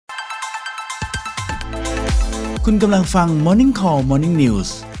คุณกำลังฟัง Morning Call Morning News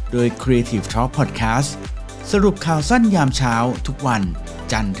โดย Creative Talk Podcast สรุปข่าวสั้นยามเช้าทุกวัน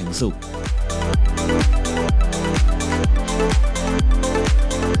จันทร์ถึงศุกร์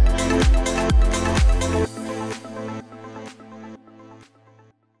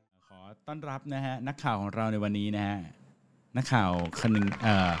ขอต้อนรับนะฮะนักข่าวของเราในวันนี้นะฮะนักข่าวคนหนึ่ง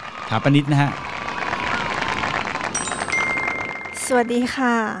ถาปนิชนะฮะสวัสดีค่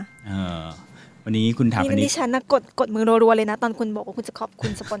ะวันนี้คุณถาปนิชนี่ฉันนะกดมือรัวๆเลยนะตอนคุณบอกว่าคุณจะขอบคุ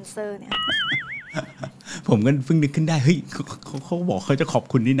ณสปอนเซอร์เนี่ยผมก็เพิ่งนึกขึ้นได้เฮ้ยเขาบอกเขาจะขอบ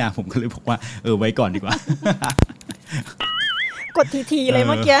คุณนี่นาผมก็เลยบอกว่าไว้ก่อนดีกว่ากดทีๆเลยเ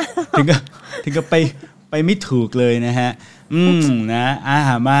มื่อกี้ถึงก็ไปไม่ถูกเลยนะฮะนะ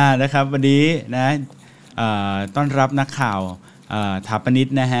มานะครับวันนี้นะต้อนรับนักข่าวถาปนิช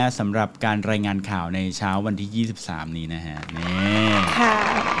นะฮะสำหรับการรายงานข่าวในเช้าวันที่23นี้นะฮะนี่ค่ะ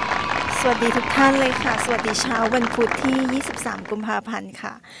สวัสดีทุกท่านเลยค่ะสวัสดีเช้าวันพุธที่23กุมภาพันธ์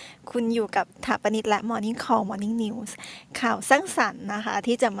ค่ะคุณอยู่กับถาปนิชและ Morning Call Morning News ข่าวสร้างสรรค์นะคะ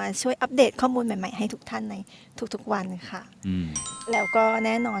ที่จะมาช่วยอัปเดตข้อมูลใหม่ๆให้ทุกท่านในทุกๆวันค่ะแล้วก็แ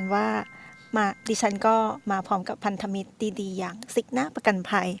น่นอนว่าดิฉันก็มาพร้อมกับพันธมิตรดีๆอย่างซิกนาประกัน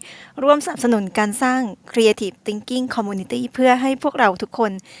ภัยร่วมสนับสนุนการสร้าง Creative Thinking Community เพื่อให้พวกเราทุกค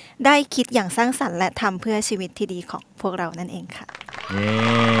นได้คิดอย่างสร้างสรรค์และทำเพื่อชีวิตที่ดีของพวกเรานั่นเองค่ะ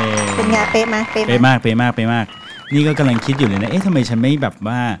เป็นไงเป๊ะไหมเป๊ะมากนี่ก็กำลังคิดอยู่เลยนะทำไมฉันไม่แบบ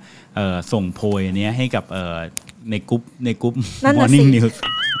ว่าส่งโพยอันนี้ให้กับในกรุ๊ป Morning News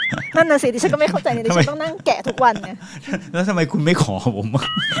นั่นน่ะสิดิฉันก็ไม่เข้าใจเนี่ยดิฉันต้องนั่งแกะทุกวันเนี่ยแล้วทำไมคุณไม่ขอผมว่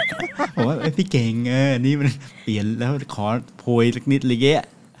าพี่เก่งนี่มันเปลี่ยนแล้วขอโพยสักนิดเลยแก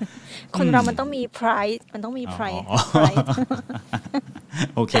คนเรามันต้องมี pride มันต้องมี pride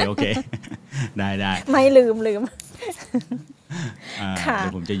โอเคได้ไม่ลืมค่ะ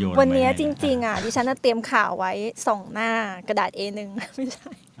วันนี้จริงๆดิฉันเตรียมข่าวไว้2หน้ากระดาษ A1 ไม่ใ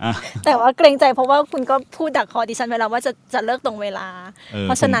ช่แต่ว่าเกรงใจเพราะว่าคุณก็พูดดักคอดิฉันไว้แล้วว่าจะเลิกตรงเวลาเ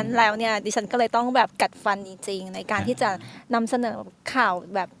พราะฉะนั้นแล้วเนี่ยดิฉันก็เลยต้องแบบกัดฟันจริงๆในการที่จะนำเสนอข่าว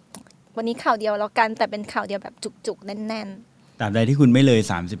แบบวันนี้ข่าวเดียวแล้วกันแต่เป็นข่าวเดียวแบบจุกๆแน่นๆตราบใดที่คุณไม่เลย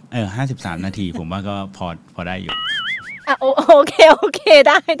53นาทีผมว่าก็พอได้อยู่โอเค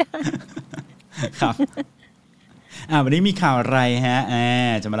ได้ครับวันนี้มีข่าวอะไรฮะ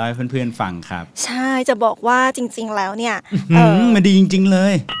จะมาเล่าให้เพื่อนๆฟังครับใช่จะบอกว่าจริงๆแล้วเนี่ยมันดีจริงๆเล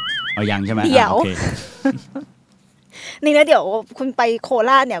ยเอายังใช่ไหมเดี๋ยวนี่นะเดี๋ยวคุณไปโค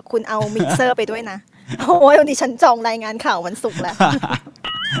ราชเนี่ยคุณเอามิกเซอร์ไปด้วยนะโอ้ยวันนี้ฉันจองรายงานข่าววันศุกร์แล้ว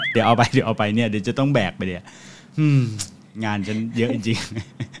เดี๋ยวเอาไปเนี่ยเดี๋ยวจะต้องแบกไปเดี๋ยวงานฉันเยอะจริง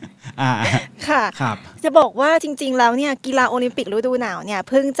ค่ะจะบอกว่าจริงๆแล้วเนี่ยกีฬาโอลิมปิกฤดูหนาวเนี่ย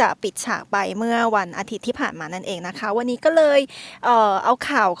เพิ่งจะปิดฉากไปเมื่อวันอาทิตย์ที่ผ่านมานั่นเองนะคะวันนี้ก็เลยเอา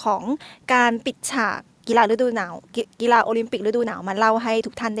ข่าวของการปิดฉากกีฬาฤดูหนาวกีฬาโอลิมปิกฤดูหนาวมาเล่าให้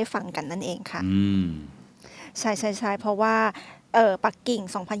ทุกท่านได้ฟังกันนั่นเองค่ะใช่เพราะว่าปักกิ่ง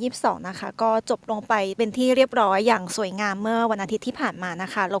2022นะคะก็จบลงไปเป็นที่เรียบร้อยอย่างสวยงามเมื่อวันอาทิตย์ที่ผ่านมาน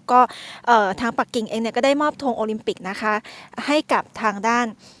ะคะแล้วก็ทางปักกิ่งเองเนี่ยก็ได้มอบธงโอลิมปิกนะคะให้กับทางด้าน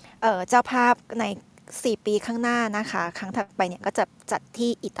เจ้าภาพใน4ปีข้างหน้านะคะครั้งถัดไปเนี่ยก็จะจัดที่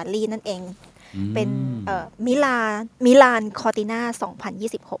อิตาลีนั่นเองเป็นมิลานคอร์ติน่า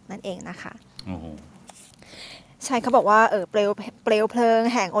2026นั่นเองนะคะใช่เขาบอกว่าเปลวเพลิง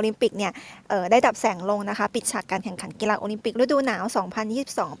แห่งโอลิมปิกเนี่ยได้ดับแสงลงนะคะปิดฉากการแข่งขันกีฬาโอลิมปิกฤดูหนาว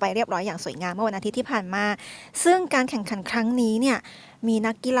2022ไปเรียบร้อยอย่างสวยงามเมื่อวันอาทิตย์ที่ผ่านมาซึ่งการแข่งขันครั้งนี้เนี่ยมี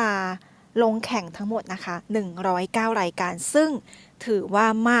นักกีฬาลงแข่งทั้งหมดนะคะ109รายการซึ่งถือว่า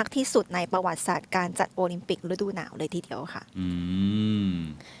มากที่สุดในประวัติศาสตร์การจัดโอลิมปิกฤดูหนาวเลยทีเดียวค่ะ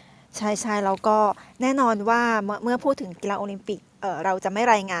ใช่แล้วก็แน่นอนว่าเมื่อพูดถึงกีฬาโอลิมปิกเราจะไม่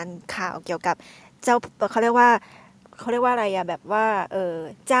รายงานข่าวเกี่ยวกับเจ้าเขาเรียกว่าอะไรอะแบบว่า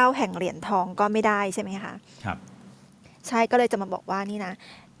เจ้าแห่งเหรียญทองก็ไม่ได้ใช่ไหมคะครับใช่ก็เลยจะมาบอกว่านี่นะ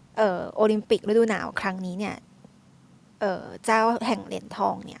โอลิมปิกฤดูหนาวครั้งนี้เนี่ยเจ้าแห่งเหรียญทอ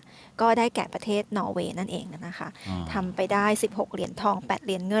งเนี่ยก็ได้แก่ประเทศนอร์เวย์นั่นเองนะคะทำไปได้16เหรียญทอง8เห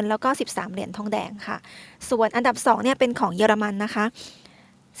รียญเงินแล้วก็13เหรียญทองแดงค่ะส่วนอันดับ2เนี่ยเป็นของเยอรมันนะคะ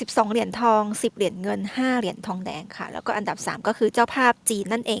12เหรียญทอง10เหรียญเงิน5เหรียญทองแดงค่ะแล้วก็อันดับ3ก็คือเจ้าภาพจีน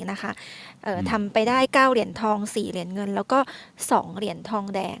นั่นเองนะคะทำไปได้9เหรียญทอง4เหรียญเงินแล้วก็2เหรียญทอง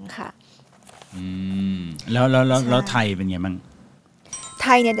แดงค่ะแล้วไทยเป็นไงบ้างไ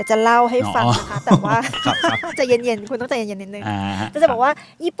ทยเนี่ยเดี๋ยวจะเล่าให้ฟังนะคะแต่ว่าจะเย็นๆคุณต้องใจเย็นๆนิดนึงจะบอกว่า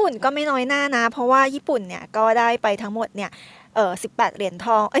ญี่ปุ่นก็ไม่น้อยหน้านะเพราะว่าญี่ปุ่นเนี่ยก็ได้ไปทั้งหมดเนี่ย18เหรียญท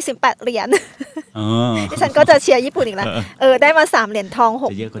อง18เหรียญดิฉันก็จะเชียร์ญี่ปุ่นอีกแล้วได้มา3เหรียญทอง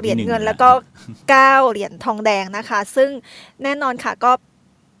6เหรียญเงินแล้วก็9เหรียญทองแดงนะคะซึ่งแน่นอนค่ะก็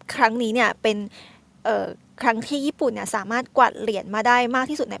ครั้งนี้เนี่ยเป็น ครั้งที่ญี่ปุ่นเนี่ยสามารถกวาดเหรียญมาได้มาก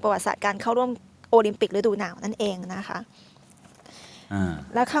ที่สุดในประวัติศาสตร์การเข้าร่วมโอลิมปิกฤดูหนาวนั่นเองนะคะ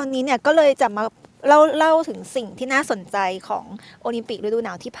แล้วคราวนี้เนี่ยก็เลยจะมาเล่าถึงสิ่งที่น่าสนใจของโอลิมปิกฤดูหน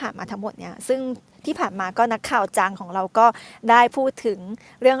าวที่ผ่านมาทั้งหมดเนี่ยซึ่งที่ผ่านมาก็นักข่าวจังของเราก็ได้พูดถึง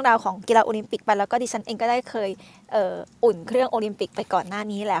เรื่องราวของกีฬาโอลิมปิกไปแล้วก็ดิฉันเองก็ได้เคยอุ่นเครื่องโอลิมปิกไปก่อนหน้า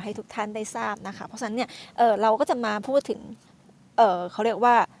นี้แล้วให้ทุกท่านได้ทราบนะคะเพราะฉะนั้นเนี่ยเราก็จะมาพูดถึงเขาเรียก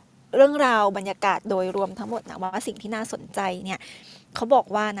ว่าเรื่องราวบรรยากาศโดยรวมทั้งหมดนะว่าสิ่งที่น่าสนใจเนี่ยเขาบอก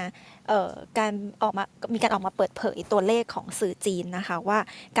ว่านะการมีการออกมาเปิดเผยตัวเลขของสื่อจีนนะคะว่า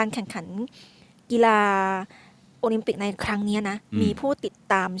การแข่งขันกีฬาโอลิมปิกในครั้งนี้นะมีผู้ติด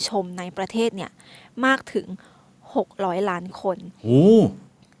ตามชมในประเทศเนี่ยมากถึง600 ล้านคนโอ้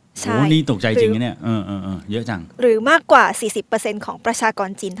ใช่นี่ตกใจจริงเนี่ยเยอะจังหรือมากกว่า 40% ของประชากร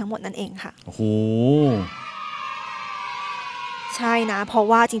จีนทั้งหมดนั่นเองค่ะโอ้โหใช่นะเพราะ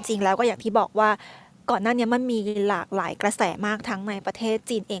ว่าจริงๆแล้วก็อย่างที่บอกว่าก่อนหน้านี้มันมีหลากหลายกระแสมากทั้งในประเทศ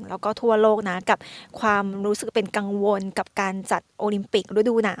จีนเองแล้วก็ทั่วโลกนะกับความรู้สึกเป็นกังวลกับการจัดโอลิมปิกฤ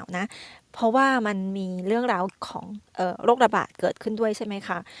ดูหนาวนะเพราะว่ามันมีเรื่องราวของโรคระบาดเกิดขึ้นด้วยใช่ไหมค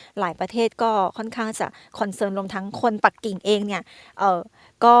ะหลายประเทศก็ค่อนข้างจะคอนเซิร์นรวมทั้งคนปักกิ่งเองเนี่ย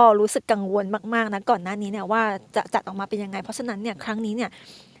ก็รู้สึกกังวลมากๆนะก่อนหน้านี้เนี่ยว่าจะจัดออกมาเป็นยังไงเพราะฉะนั้นเนี่ยครั้งนี้เนี่ย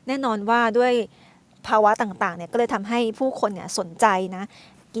แน่นอนว่าด้วยภาวะต่างๆเนี่ยก็เลยทำให้ผู้คนเนี่ยสนใจนะ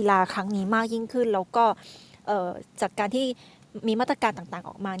กีฬาครั้งนี้มากยิ่งขึ้นแล้วก็จากการที่มีมาตรการต่างๆ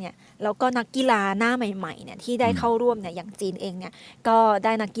ออกมาเนี่ยแล้วก็นักกีฬาหน้าใหม่ๆเนี่ยที่ได้เข้าร่วมเนี่ยอย่างจีนเองเนี่ยก็ไ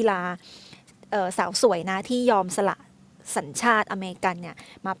ด้นักกีฬาสาวสวยนะที่ยอมสละสัญชาติอเมริกันเนี่ย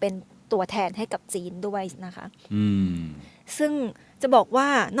มาเป็นตัวแทนให้กับจีนด้วยนะคะซึ่งจะบอกว่า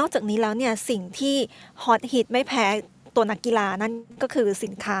นอกจากนี้แล้วเนี่ยสิ่งที่ฮอตฮิตไม่แพ้ตัวนักกีฬานั่นก็คือสิ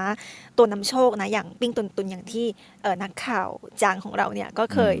นค้าตัวนำโชคนะอย่างปิ้งตุนอย่างที่นักข่าวจางของเราเนี่ยก็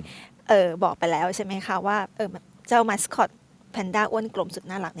เคยบอกไปแล้วใช่ไหมคะว่าเจ้ามาสคอตแพนด้าอ้วนกลมสุด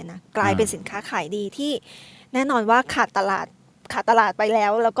น่ารักเนี่ยนะกลายเป็นสินค้าขายดีที่แน่นอนว่าขาดตลาดไปแล้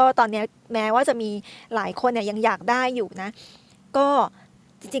วก็ตอนนี้แม้ว่าจะมีหลายคนเนี่ยยังอยากได้อยู่นะก็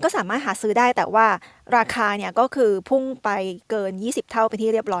จริงๆก็สามารถหาซื้อได้แต่ว่าราคาเนี่ยก็คือพุ่งไปเกิน20 เท่าไปที่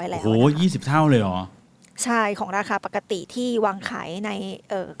เรียบร้อยแล้วโอ้โห20 เท่าเลยเหรอใช่ของราคาปกติที่วางขายใน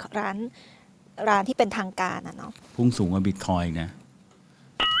ร้านที่เป็นทางการนะเนาะพุ่งสูงกว่าบิตคอยน์นะ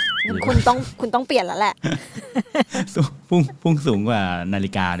คุณต้องเปลี่ยนแล้วแหละพุ่งสูงกว่านา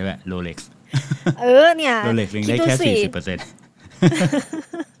ฬิกาด้วยโรเล็กซ์เนี่ยโรเล็กซ์ยังได้แค่ 40%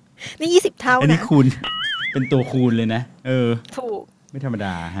 นี่20 เท่านะอันนี้คูณเป็นตัวคูณเลยนะถูกไม่ธรรมด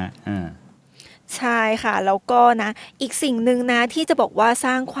าฮะใช่ค่ะแล้วก็นะอีกสิ่งหนึ่งนะที่จะบอกว่าส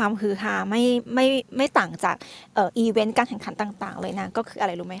ร้างความฮือฮาไม่ต่างจากอีเวนต์การแข่งขันต่างๆเลยนะก็คืออะไ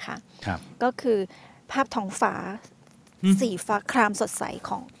รรู้ไหมคะครับก็คือภาพท้องฟ้าสีฟ้าครามสดใสข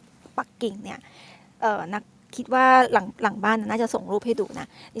องปักกิ่งเนี่ยนักคิดว่าหลังบ้านน่าจะส่งรูปให้ดูนะ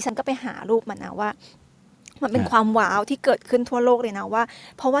ดิฉันก็ไปหารูปมันนะว่ามันเป็นความว้าวที่เกิดขึ้นทั่วโลกเลยนะว่า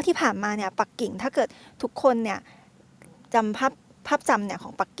เพราะว่าที่ผ่านมาเนี่ยปักกิ่งถ้าเกิดทุกคนเนี่ยจำภาพจำเนี่ยข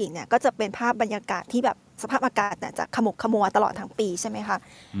องปักกิ่งเนี่ยก็จะเป็นภาพบรรยากาศที่แบบสภาพอากาศเนี่ยจะขมุกขมัวตลอดทั้งปีใช่ไหมคะ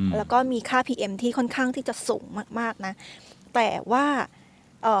แล้วก็มีค่า PM ที่ค่อนข้างที่จะสูงมากๆนะแต่ว่า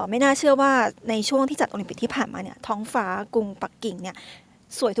ไม่น่าเชื่อว่าในช่วงที่จัดโอลิมปิกที่ผ่านมาเนี่ยท้องฟ้ากรุงปักกิ่งเนี่ย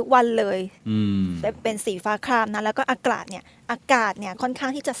สวยทุกวันเลยเป็นสีฟ้าครามนะแล้วก็อากาศเนี่ยค่อนข้า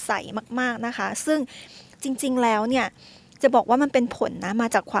งที่จะใสมากๆนะคะซึ่งจริงๆแล้วเนี่ยจะบอกว่ามันเป็นผลนะมา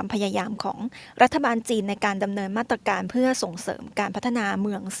จากความพยายามของรัฐบาลจีนในการดำเนินมาตรการเพื่อส่งเสริมการพัฒนาเ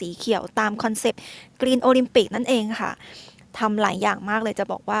มืองสีเขียวตามคอนเซปต์กรีนโอลิมปิกนั่นเองค่ะทำหลายอย่างมากเลยจะ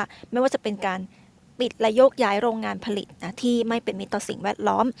บอกว่าไม่ว่าจะเป็นการปิดและโยกย้ายโรงงานผลิตนะที่ไม่เป็นมิตรต่อสิ่งแวด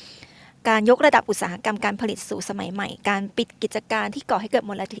ล้อมการยกระดับอุตสาหกรรมการผลิตสู่สมัยใหม่การปิดกิจการที่ก่อให้เกิด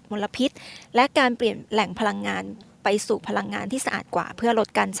มลพิษและการเปลี่ยนแหล่งพลังงานไปสู่พลังงานที่สะอาดกว่าเพื่อลด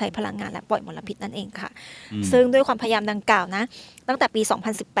การใช้พลังงานและปล่อยมลพิษนั่นเองค่ะซึ่งด้วยความพยายามดังกล่าวนะตั้งแต่ปี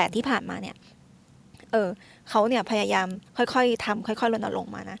 2018 ที่ผ่านมาเนี่ยเขาเนี่ยพยายามค่อยๆทำค่อยๆรณรง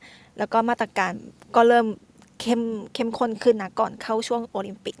ค์มานะแล้วก็มาตรการก็เริ่มเข้มข้นขึ้นนะก่อนเข้าช่วงโอ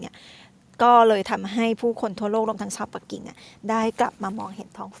ลิมปิกเนี่ยก็เลยทำให้ผู้คนทั่วโลกรวมทั้งชาวปักกิ่งเนี่ยได้กลับมามองเห็น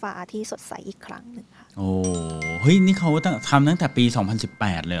ท้องฟ้าที่สดใสอีกครั้งหนึ่งค่ะโอ้เฮ้ยนี่เขาทำตั้งแต่ปี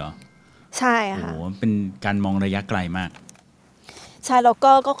 2018 เลยเหรอใช่ค่ะโอ้เป็นการมองระยะไกลมากใช่แล้ว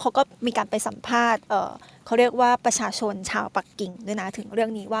ก็เขาก็มีการไปสัมภาษณ์เขาเรียกว่าประชาชนชาวปักกิ่งด้วยนะถึงเรื่อ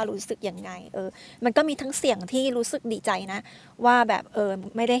งนี้ว่ารู้สึกยังไงมันก็มีทั้งเสียงที่รู้สึกดีใจนะว่าแบบ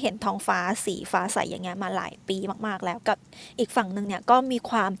ไม่ได้เห็นท้องฟ้าสีฟ้าใสอย่างเงี้ยมาหลายปีมากๆแล้วกับอีกฝั่งนึงเนี่ยก็มี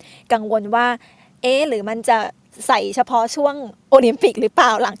ความกังวลว่าหรือมันจะใส่เฉพาะช่วงโอลิมปิกหรือเปล่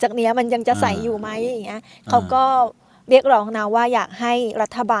าหลังจากนี้มันยังจะใส่อยู่ไหมอย่างเงี้ยเขาก็เรียกร้องนะว่าอยากให้รั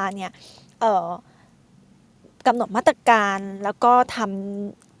ฐบาลเนี่ย กำหนดมาตรการแล้วก็ท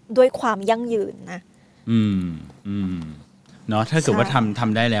ำด้วยความยั่งยืนนะเนาะถ้าเกิดว่าท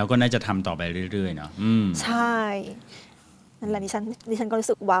ำได้แล้วก็น่าจะทำต่อไปเรื่อยๆเนาะใช่นั่นแหละดิฉันก็รู้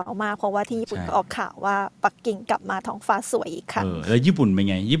สึกว้าวมากเพราะว่าที่ญี่ปุ่นก็ออกข่าวว่าปักกิ่งกลับมาท้องฟ้าสวยอีกครั้งแล้วญี่ปุ่นเป็น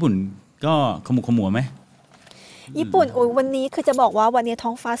ไงญี่ปุ่นก็ขมุกขมัวไหมญี่ปุ่นวันนี้คือจะบอกว่าวันนี้ท้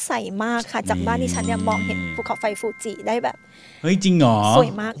องฟ้าใสมากค่ะจากบ้านดิฉันเนี่ยมองเห็นภูเขาไฟฟูจิได้แบบเฮ้ยจริงเหรอสว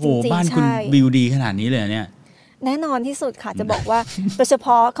ยมากจริงๆบ้านคุณวิวดีขนาดนี้เลยเนี่ยแน่นอนที่สุดค่ะจะบอกว่าโดยเฉพ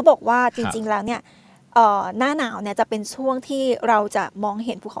าะเขาบอกว่าจริงๆแล้วเนี่ยหน้าหนาวเนี่ยจะเป็นช่วงที่เราจะมองเ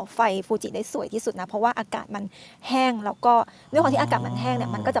ห็นภูเขาไฟฟูจิได้สวยที่สุดนะเพราะว่าอากาศมันแห้งแล้วก็ด้วยความที่อากาศมันแห้งเนี่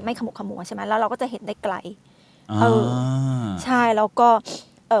ยมันก็จะไม่ขมุกขมัวใช่ไหมแล้วเราก็จะเห็นได้ไกลใช่แล้วก็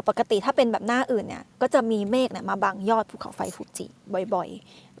ปกติถ้าเป็นแบบหน้าอื่นเนี่ยก็จะมีเมฆเนี่ยมาบังยอดภูเขาไฟฟูจิบ่อย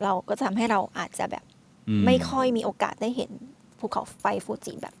ๆเราก็จะทำให้เราอาจจะแบบไม่ค่อยมีโอกาสได้เห็นภูเขาไฟฟู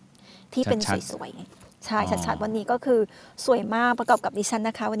จิแบบที่เป็นสวยๆใช่ชัดๆวันนี้ก็คือสวยมากประกอบกับดิฉัน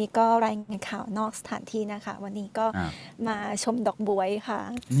นะคะวันนี้ก็รายงานข่าวนอกสถานที่นะคะวันนี้ก็มาชมดอกบ๊วยค่ะ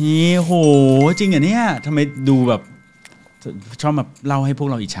นี่โหจริงเหรอเนี่ยทำไมดูแบบชอบแบบเล่าให้พวก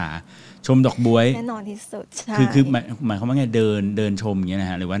เราอิจฉาชมดอกบ๊วยแน่นอนที่สุดใช่คือหมายความว่าไงเดินชมอย่างเงี้ยนะ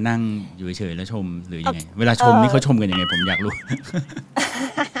ฮะหรือว่านั่งอยู่เฉยๆแล้วชมหรือยังไงเวลาชมนี่เขาชมกันยังไงผมอยากรู้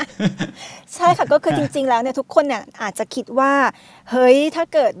ใช่ค่ะก็คือจริงๆแล้วเนี่ยทุกคนเนี่ยอาจจะคิดว่าเฮ้ยถ้า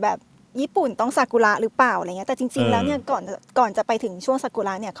เกิดแบบญี่ปุ่นต้องซากุระหรือเปล่าอะไรเงี้ยแต่จริงๆแล้วเนี่ยก่อนจะไปถึงช่วงซากุร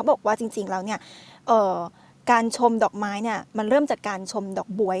ะเนี่ยเขาบอกว่าจริงๆแล้วเนี่ยการชมดอกไม้เนี่ยมันเริ่มจากการชมดอก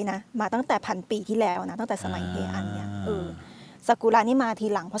บ๊วยนะมาตั้งแต่1,000 ปีที่แล้วนะตั้งแต่สมัยเฮอันเนี่ยซากุระนี่มาที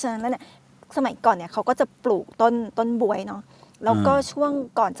หลังเพราะฉะนั้นแล้วเนี่ยสมัยก่อนเนี่ยเขาก็จะปลูกต้นบ๊วยเนาะแล้วก็ช่วง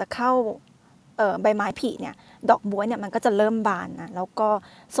ก่อนจะเข้าใบไม้ผลิเนี่ยดอกบ๊วยเนี่ยมันก็จะเริ่มบานนะแล้วก็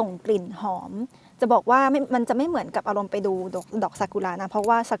ส่งกลิ่นหอมจะบอกว่ามันจะไม่เหมือนกับอารมณ์ไปดูดอกซากุระนะเพราะ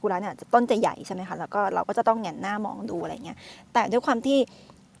ว่าซากุระเนี่ยต้นจะใหญ่ใช่ไหมคะแล้วก็เราก็จะต้องแหงนหน้ามองดูอะไรเงี้ยแต่ด้วยความที่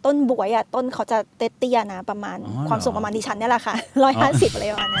ต้นบ๊วยอ่ะต้นเขาจะเตี้ยๆนะประมาณความสูงประมาณดิฉันเนี่ยแหละค่ะ150อะไร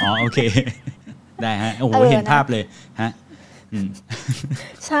ประมาณนี้โอเคได้ฮะโอ้โหเห็นภาพเลยฮะ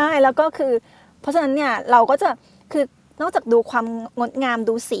ใช่แล้วก็คือเพราะฉะนั้นเนี่ยเราก็จะคือนอกจากดูความงดงาม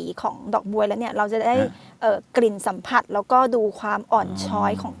ดูสีของดอกบ๊วยแล้วเนี่ยเราจะได้กลิ่นสัมผัสแล้วก็ดูความอ่อนช้อ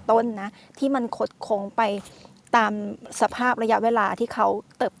ยของต้นนะที่มันคดโค้งไปตามสภาพระยะเวลาที่เขา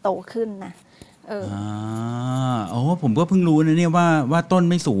เติบโตขึ้นนะผมก็เพิ่งรู้นะเนี่ยว่าต้น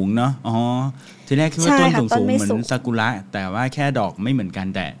ไม่สูงเนาะทีแรกคิดว่าต้นสูงเหมือนซากุระแต่ว่าแค่ดอกไม่เหมือนกัน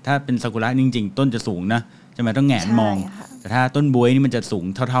แต่ถ้าเป็นซากุระจริงๆต้นจะสูงนะใช่ไหมต้องแหงนมองแต่ถ้าต้นบ๊วยนี่มันจะสูง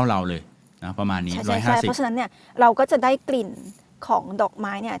เท่าเราเลยนะประมาณนี้150เพราะฉะนั้นเนี่ยเราก็จะได้กลิ่นของดอกไ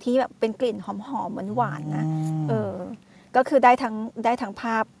ม้เนี่ยที่แบบเป็นกลิ่นหอมๆหวานๆนะก็คือได้ทั้งภ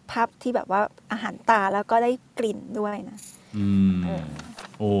าพที่แบบว่าอาหารตาแล้วก็ได้กลิ่นด้วยนะ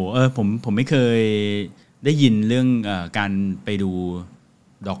ผมไม่เคยได้ยินเรื่องการไปดู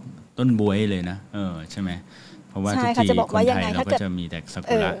ดอกต้นบ๊วยเลยนะใช่ไหมเพราะว่าทุกทีคนไทยเราก็จะมีแต่ซา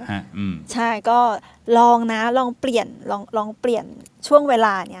กุระฮะใช่ก็ลองเปลี่ยนลองเปลี่ยนช่วงเวล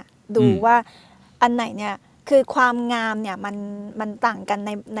าเนี่ยดูว่าอันไหนเนี่ยคือความงามเนี่ยมันต่างกัน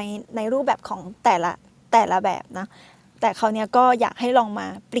ในรูปแบบของแต่ละแบบนะแต่เขาเนี่ยก็อยากให้ลองมา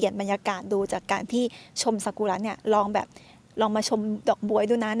เปลี่ยนบรรยากาศดูจากการที่ชมซากุระเนี่ยลองมาชมดอกบ๊วย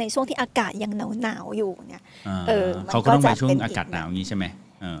ดูนะในช่วงที่อากาศยังหนาวอยู่เนี่ยเขาก็ต้องไปช่วงอากาศหนาวงี้ใช่ไหม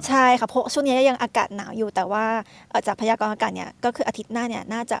ใช่ค่ะเพราะช่วงนี้ยังอากาศหนาวอยู่แต่ว่าจากพยากรณ์อากาศเนี่ยก็คืออาทิตย์หน้าเนี่ย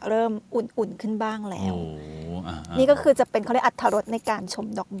น่าจะเริ่มอุ่นขึ้นบ้างแล้วนี่ก็คือจะเป็นเขาเรียกอรรถรสในการชม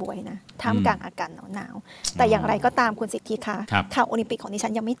ดอกบ๊วยนะท่ามกลางอากาศหนาวแต่อย่างไรก็ตามคุณสิทธิคะข่าวโอลิมปิกของดิฉั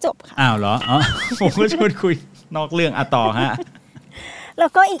นยังไม่จบค่ะอ้าวเหรอผมก็ชวนคุยนอกเรื่องต่อฮะแล้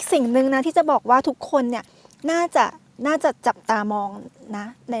วก็อีกสิ่งหนึ่งนะที่จะบอกว่าทุกคนเนี่ยน่าจะจับตามองนะ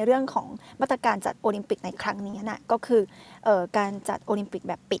ในเรื่องของมาตรการจัดโอลิมปิกในครั้งนี้นะก็คือการจัดโอลิมปิก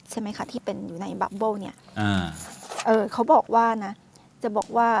แบบปิดใช่ไหมคะที่เป็นอยู่ในบับเบิ้ลเนี่ยเขาบอกว่านะจะบอก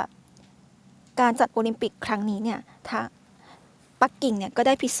ว่าการจัดโอลิมปิกครั้งนี้เนี่ยปักกิ่งเนี่ยก็ไ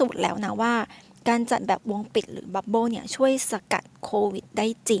ด้พิสูจน์แล้วนะว่าการจัดแบบวงปิดหรือบับเบิ้ลเนี่ยช่วยสกัดโควิดได้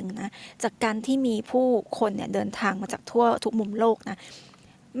จริงนะจากการที่มีผู้คนเนี่ยเดินทางมาจากทั่วทุกมุมโลกนะ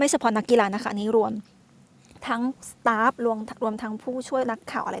ไม่เฉพาะนักกีฬานะคะอันนี้รวมทั้งสตาฟรวมทั้งผู้ช่วยนัก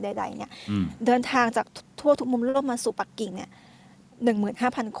ข่าวอะไรใดๆเนี่ยเดินทางจากทั่วทุกมุมโลกมาสู่ปักกิ่งเนี่ย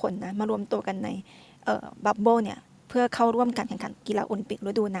 15,000 คนนะมารวมตัวกันในบับเบิ้ลเนี่ยเพื่อเข้าร่วมการแข่งขันกีฬาโอลิมปิกฤ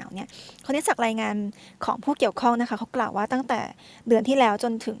ดูหนาวเนี่ยเขาได้จากรายงานของผู้เกี่ยวข้องนะคะเขากล่าวว่าตั้งแต่เดือนที่แล้วจ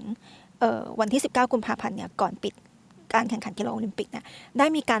นถึงวันที่19 กุมภาพันธ์เนี่ยก่อนปิดการแข่งขันกีฬาโอลิมปิกเนี่ยได้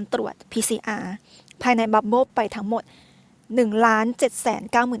มีการตรวจ PCR ภายในบับเบิ้ลไปทั้งหมด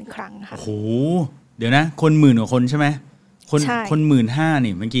 1,790,000 ครั้งค่ะโอ้โหเดี๋ยวนะคน10,000 กว่าคนใช่ไหมคน15,000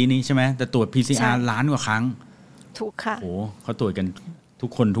นี่เมื่อกี้นี้ใช่ไหมแต่ตรวจ PCR ล้านกว่าครั้ง ถูกค่ะโอ้เขาตรวจกันทุ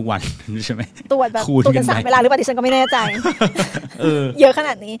กคนทุกวันใช่ไหมตรวจแบบตรวจกัน3 เวลาหรือเปล่าดิฉันก็ไม่แน่ใจ เยอะขน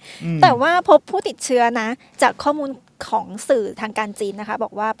าดนี้แต่ว่าพบผู้ติดเชื้อนะจากข้อมูลของสื่อทางการจีนนะคะบอ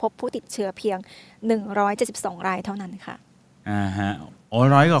กว่าพบผู้ติดเชื้อเพียง172 รายเท่านั้นค่ะฮะ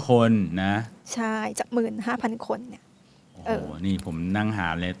100 กว่าคนนะใช่จาก 15,000 คนเนี่ยนี่ผมนั่งหา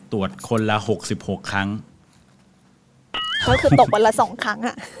เลยตรวจคนละ66 ครั้งก็คือตกวันละ2 ครั้งอ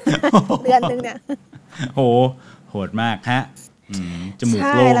ะเดือนนึงเนี่ยโหโหดมากฮะจมูกโล่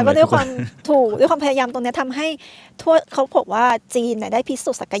งใช่แล้วก็ด้วยความพยายามตรงนี้ทำให้ทั่วเขาบอกว่าจีนได้พิ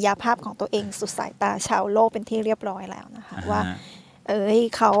สูจน์ศักยภาพของตัวเองสุดสายตาชาวโลกเป็นที่เรียบร้อยแล้วนะคะว่า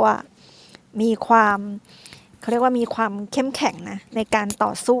เขาอะมีความเขาเรียกว่ามีความเข้มแข็งนะในการต่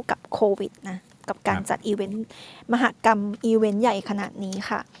อสู้กับโควิดนะกับการจัดอีเวนต์มหกรรมอีเวนต์ใหญ่ขนาดนี้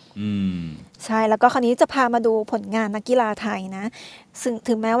ค่ะใช่แล้วก็คราวนี้จะพามาดูผลงานนักกีฬาไทยนะซึ่ง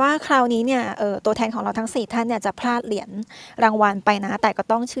ถึงแม้ว่าคราวนี้เนี่ยตัวแทนของเราทั้ง4ท่านเนี่ยจะพลาดเหรียญรางวัลไปนะแต่ก็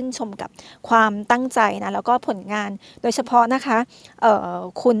ต้องชื่นชมกับความตั้งใจนะแล้วก็ผลงานโดยเฉพาะนะคะ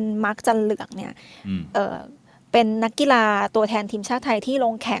คุณมาร์คจันเหลืองเนี่ยเป็นนักกีฬาตัวแทนทีมชาติไทยที่ล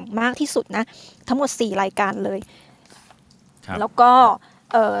งแข่งมากที่สุดนะทั้งหมด4 รายการเลยแล้วก็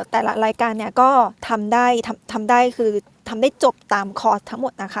แต่ละรายการเนี่ยก็ทำได้คือทำได้จบตามคอร์สทั้งหม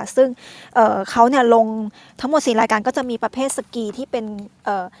ดนะคะซึ่งเขาเนี่ยลงทั้งหมด4 รายการก็จะมีประเภทสกีที่เป็น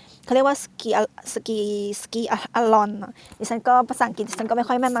เขาเรียกว่าสกีอะลอนดิฉันก็ภาษาอังกฤษดิฉันก็ไม่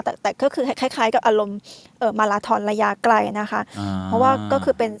ค่อยแม่นมาแต่ก็คือคล้ายๆกับอารมณ์มาราธอนระยะไกลนะคะเพราะว่าก็คื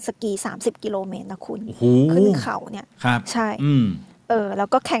อเป็นสกี30 กิโลเมตรนะคุณขึ้นเขาเนี่ยใช่แล้ว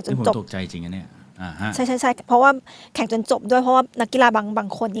ก็แข่งจนจบตกใจจริงนะเนี่ยใช่เพราะว่าแข่งจนจบด้วยเพราะว่านักกีฬาบาง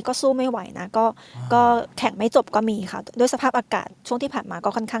คนนี่ก็สู้ไม่ไหวนะก็แข่งไม่จบก็มีค่ะด้วยสภาพอากาศช่วงที่ผ่านมาก็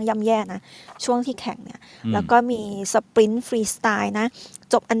ค่อนข้างย่ำแย่นะช่วงที่แข่งเนี่ยแล้วก็มีสปรินต์ฟรีสไตล์นะ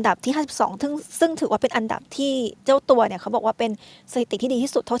จบอันดับที่52ซึ่งถือว่าเป็นอันดับที่เจ้าตัวเนี่ยเขาบอกว่าเป็นสถิติที่ดี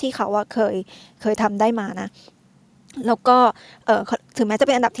ที่สุดเท่าที่เขาเคยทำได้มานะแล้วก็ถึงแม้จะเ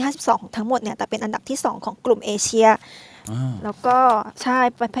ป็นอันดับที่52ทั้งหมดเนี่ยแต่เป็นอันดับที่2ของกลุ่มเอเชียแล้วก็ใช่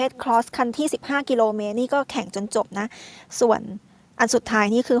ประเภท cross country 15 กิโลเมตรนี่ก็แข่งจนจบนะส่วนอันสุดท้าย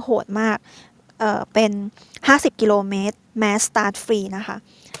นี่คือโหดมากเป็น50 กิโลเมตร mass start free นะคะ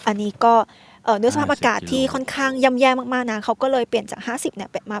อันนี้ก็ด้วยสภาพอากาศที่ค่อนข้างย่ำแย่มากๆนะเขาก็เลยเปลี่ยนจาก50เนี่ย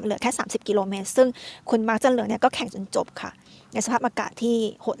มาเหลือแค่30 กิโลเมตรซึ่งคุณมาร์คจันเหลืองเนี่ยก็แข่งจนจบค่ะในสภาพอากาศที่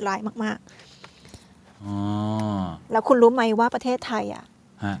โหดร้ายมากๆแล้วคุณรู้ไหมว่าประเทศไทยอ่ะ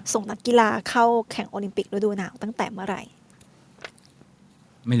ส่งนักกีฬาเข้าแข่งโอลิมปิกฤดูหนาวตั้งแต่เมื่อไหร่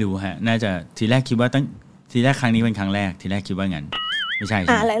ไม่รู้ฮะน่าจะทีแรกคิดว่าทีแรกครั้งนี้เป็นครั้งแรกทีแรกคิดว่างั้นไม่ใช่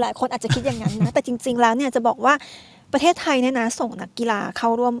หลายๆคนอาจจะคิดอย่างนั้นนะแต่จริงๆแล้วเนี่ยจะบอกว่าประเทศไทยเนี่ยนะส่งนักกีฬาเข้า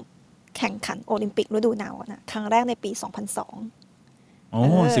ร่วมแข่งขันโอลิมปิกฤดูหนาวนะครั้งแรกในปี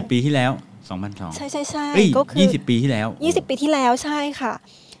 2002 10 ปีที่แล้ว2002ใช่ก็คือ20 ปีที่แล้ว20 ปีที่แล้วใช่ค่ะ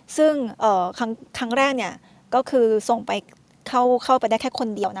ซึ่งครั้งแรกเนี่ยก็คือส่งไปเข้าไปได้แค่คน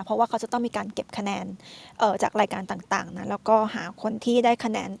เดียวนะเพราะว่าเขาจะต้องมีการเก็บคะแนนจากรายการต่างๆนะแล้วก็หาคนที่ได้ค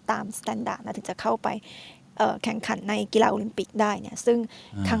ะแนนตามสแตนดาร์ดนะถึงจะเข้าไปแข่งขันในกีฬาโอลิมปิกได้เนี่ยซึ่ง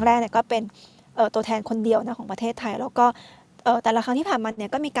ครั้งแรกเนี่ยก็เป็นตัวแทนคนเดียวนะของประเทศไทยแล้วก็แต่ละครั้งที่ผ่านมาเนี่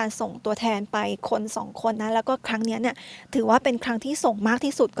ยก็มีการส่งตัวแทนไปคน2 คนนะแล้วก็ครั้งนี้เนี่ยถือว่าเป็นครั้งที่ส่งมาก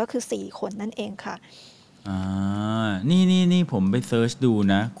ที่สุดก็คือ4 คนนั่นเองค่ะนี่ผมไปเซิร์ชดู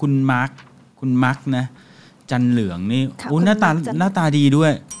นะคุณมาร์คนะจันเหลืองนี่หน้าตาดีด้ว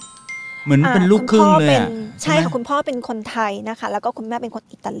ยเหมือนเป็นลูกครึ่งเลยอ่ะใช่ค่ะคุณพ่อเป็นคนไทยนะคะแล้วก็คุณแม่เป็นคน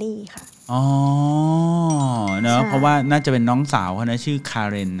อิตาลีค่ะเนอะเพราะว่าน่าจะเป็นน้องสาวเขานะชื่อคา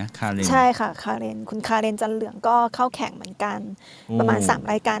เรนนะใช่ค่ะคาเรนคุณคาเรนจันเหลืองก็เข้าแข่งเหมือนกันประมาณ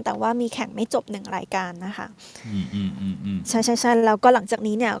3 รายการแต่ว่ามีแข่งไม่จบ1 รายการนะคะใช่แล้วก็หลังจาก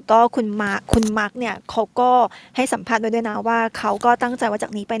นี้เนี่ยก็คุณมาร์คเนี่ยเขาก็ให้สัมภาษณ์ด้วยนะว่าเขาก็ตั้งใจว่าจา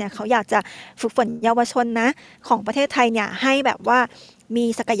กนี้ไปเนี่ยเขาอยากจะฝึกฝนเยาวชนนะของประเทศไทยเนี่ยให้แบบว่ามี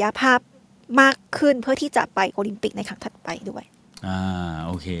ศักยภาพมากขึ้นเพื่อที่จะไปโอลิมปิกในครั้งถัดไปด้วย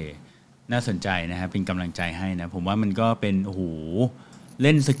โอเคน่าสนใจนะครับเป็นกำลังใจให้นะผมว่ามันก็เป็นโอ้โหเ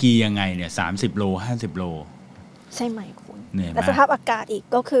ล่นสกียังไงเนี่ย30 โล50 โลใช่ไหมคุณและสภาพอากาศอีก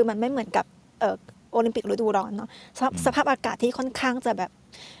ก็คือมันไม่เหมือนกับโอลิมปิกฤดูร้อนเนาะสภาพอากาศที่ค่อนข้างจะแบบ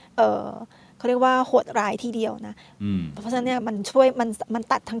เขาเรียกว่าโหดร้ายทีเดียวนะเพราะฉะนั้นเนี่ยมันช่วยมัน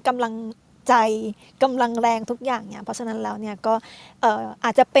ตัดทั้งกำลังใจกำลังแรงทุกอย่างเนี่ยเพราะฉะนั้นแล้วเนี่ยก็อ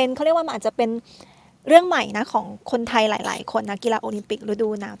าจจะเป็นเขาเรียกว่ามันอาจจะเป็นเรื่องใหม่นะของคนไทยหลายๆคนนะกีฬาโอลิมปิกฤดู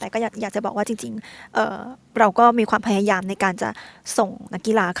หนาวแต่ก็อยากจะบอกว่าจริงๆเราก็มีความพยายามในการจะส่งนัก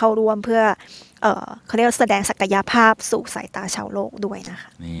กีฬาเข้าร่วมเพื่อเขาเรียกแสดงศักยภาพสู่สายตาชาวโลกด้วยนะคะ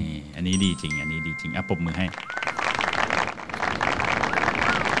นี่อันนี้ดีจริงปรบมือให้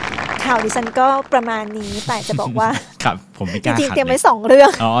ค่ ข่าวดิฉันก็ประมาณนี้แต่จะบอกว่า ครับผมไม่ก จ ล้า ริงๆ ขัด เตรียม เล ไว้ ย 2 เรื่อ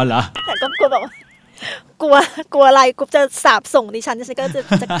ง อ๋อเหรอ แต่ก็กลัวแบบว่ากลัวอะไรกลัวจะสาบส่งดิฉันก็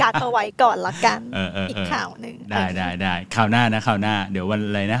จะกักเอาไว้ก่อนละกัน อีกข่าวหนึ่ง ได้ข่าวหน้านะข่าวหน้าเดี๋ยววัน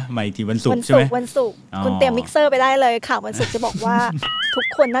อะไรนะมาอีกทีวันศุก วัน ร์ใช่ไหม วันศุกร์ อ๋อ คุณเตรียมมิกเซอร์ไปได้เลยข่าววันศุกร์จะบอกว่า ทุก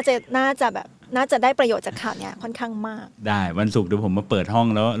คนน่าจะได้ประโยชน์จากข่าวเนี้ยค่อนข้างมาก ได้วันศุกร์เดี๋ยวผมมาเปิดห้อง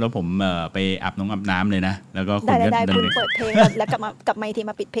แล้วผมไปอาบน้ำเลยนะแล้วก็คุณก็ ได้ ดำ คุณ เนิน เปิดเพลงแล้วกลับมาอีกที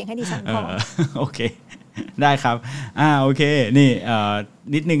มาปิดเพลงให้ดิฉันพอ โอเคได้ครับโอเคนี่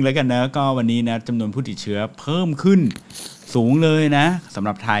นิดนึงแล้วกันนะก็วันนี้นะจำนวนผู้ติดเชื้อเพิ่มขึ้นสูงเลยนะสำห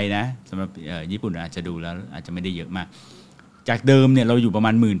รับไทยนะสำหรับญี่ปุ่นอาจจะดูแล้วอาจจะไม่ได้เยอะมากจากเดิมเนี่ยเราอยู่ประม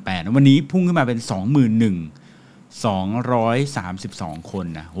าณ 18,000 วันนี้พุ่งขึ้นมาเป็น 21,232 คน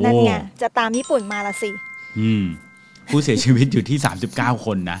นะโอ้ นั่นไงจะตามญี่ปุ่นมาละสิ ผู้เสียชีวิตอยู่ที่ 39 ค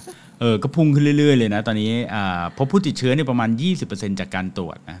นนะก็พุ่งขึ้นเรื่อยๆเลยนะตอนนี้พบผู้ติดเชื้อเนี่ยประมาณ 20% จากการตร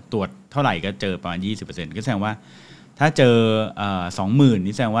วจนะตรวจเท่าไหร่ก็เจอประมาณ 20% ก็แสดงว่าถ้าเจอ20,000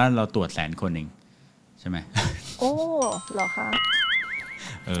 นี่แสดงว่าเราตรวจ100,000 คนเองใช่ไหม โอ้เหรอคะ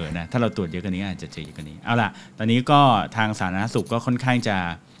นะถ้าเราตรวจเยอะกว่านี้อาจจะเจอเยอะกว่านี้เอาล่ะตอนนี้ก็ทางสาธารณสุขก็ค่อนข้างจะ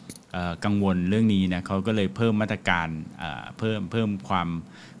กังวลเรื่องนี้นะเขาก็เลยเพิ่มมาตรการเพิ่มความ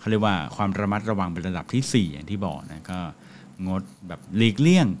เขาเรียกว่าความระมัดระวังเป็นระดับที่4อย่างที่บอกนะก็งดแบบหลีกเ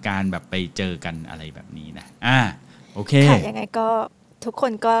ลี่ยงการแบบไปเจอกันอะไรแบบนี้นะโอเคค่ะยังไงก็ทุกค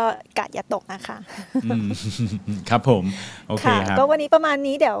นก็กาดอย่าตกนะคะครับผมโอเคครับก็วันนี้ประมาณ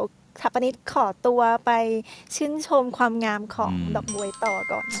นี้เดี๋ยวถัปนิดขอตัวไปชื่นชมความงามของดอกบัวต่อ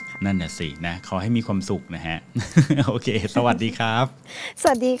ก่อนนะคะนั่นน่ะสินะขอให้มีความสุขนะฮะ โอเคสวัสดีครับส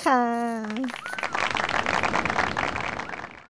วัสดีค่ะ